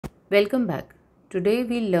Welcome back. Today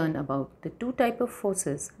we'll learn about the two types of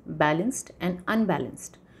forces, balanced and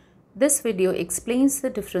unbalanced. This video explains the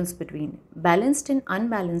difference between balanced and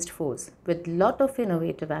unbalanced force with lot of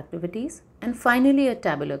innovative activities and finally a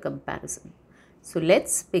tabular comparison. So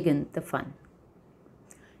let's begin the fun.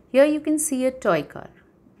 Here you can see a toy car.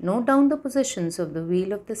 Note down the positions of the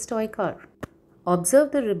wheel of this toy car.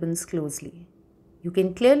 Observe the ribbons closely. You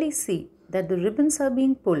can clearly see that the ribbons are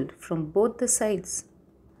being pulled from both the sides.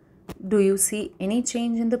 Do you see any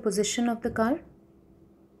change in the position of the car?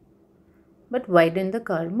 But why didn't the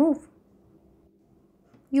car move?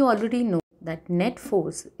 You already know that net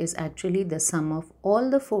force is actually the sum of all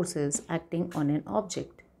the forces acting on an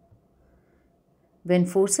object. When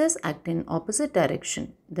forces act in opposite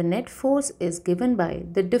direction, the net force is given by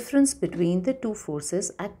the difference between the two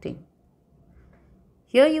forces acting.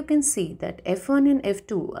 Here you can see that F1 and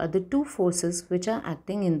F2 are the two forces which are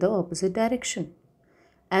acting in the opposite direction.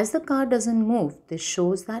 As the car doesn't move, this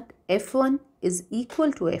shows that F1 is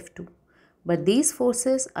equal to F2, but these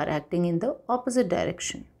forces are acting in the opposite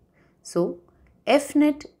direction. So, F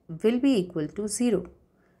net will be equal to 0,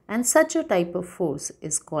 and such a type of force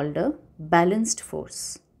is called a balanced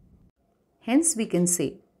force. Hence, we can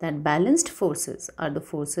say that balanced forces are the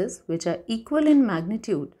forces which are equal in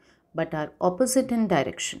magnitude but are opposite in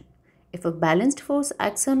direction. If a balanced force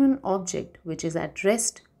acts on an object which is at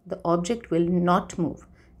rest, the object will not move,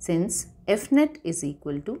 since F net is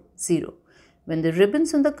equal to 0. When the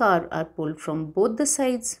ribbons on the car are pulled from both the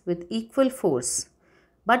sides with equal force,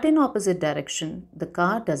 but in opposite direction, the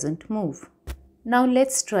car doesn't move. Now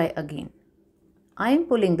let's try again. I am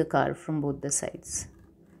pulling the car from both the sides.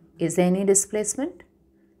 Is there any displacement?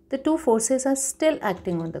 The two forces are still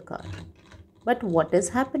acting on the car. But what is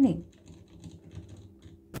happening?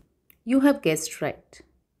 You have guessed right.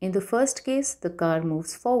 In the first case, the car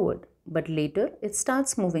moves forward, but later it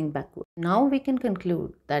starts moving backward. Now we can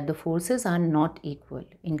conclude that the forces are not equal.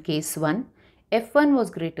 In case 1, F1 was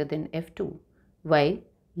greater than F2, while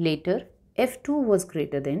later F2 was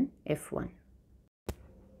greater than F1.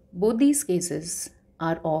 Both these cases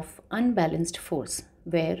are of unbalanced force,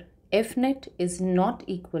 where F net is not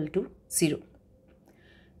equal to 0.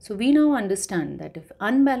 So we now understand that if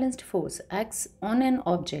unbalanced force acts on an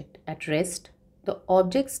object at rest, the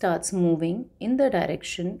object starts moving in the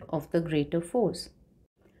direction of the greater force.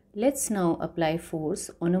 Let's now apply force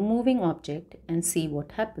on a moving object and see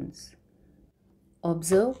what happens.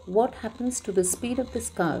 Observe what happens to the speed of this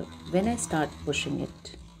car when I start pushing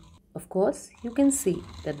it. Of course, you can see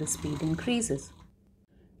that the speed increases.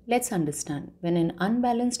 Let's understand, when an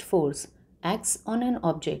unbalanced force acts on an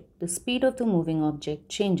object, the speed of the moving object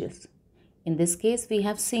changes. In this case, we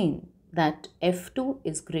have seen that F2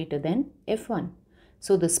 is greater than F1.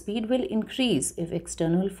 So the speed will increase if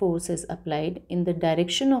external force is applied in the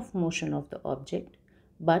direction of motion of the object,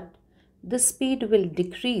 but the speed will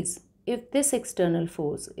decrease if this external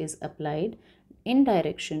force is applied in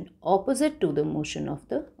direction opposite to the motion of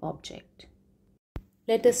the object.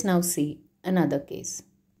 Let us now see another case.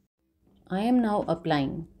 I am now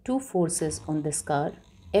applying two forces on this car,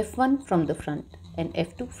 F1 from the front and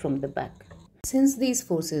F2 from the back. Since these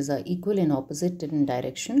forces are equal in opposite in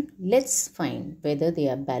direction, let's find whether they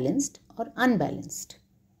are balanced or unbalanced.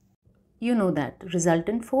 You know that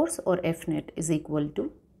resultant force or F net is equal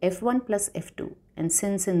to F1 plus F2, and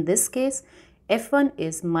since in this case F1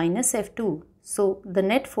 is minus F2, so the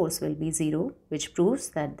net force will be 0, which proves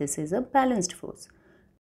that this is a balanced force.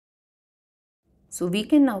 So we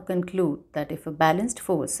can now conclude that if a balanced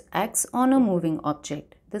force acts on a moving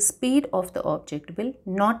object, the speed of the object will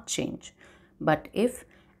not change. But if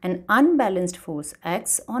an unbalanced force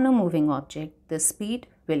acts on a moving object, the speed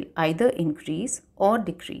will either increase or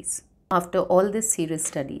decrease. After all this serious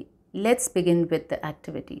study, let's begin with the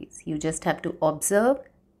activities. You just have to observe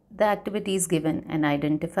the activities given and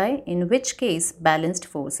identify in which case balanced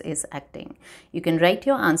force is acting. You can write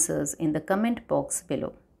your answers in the comment box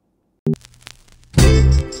below.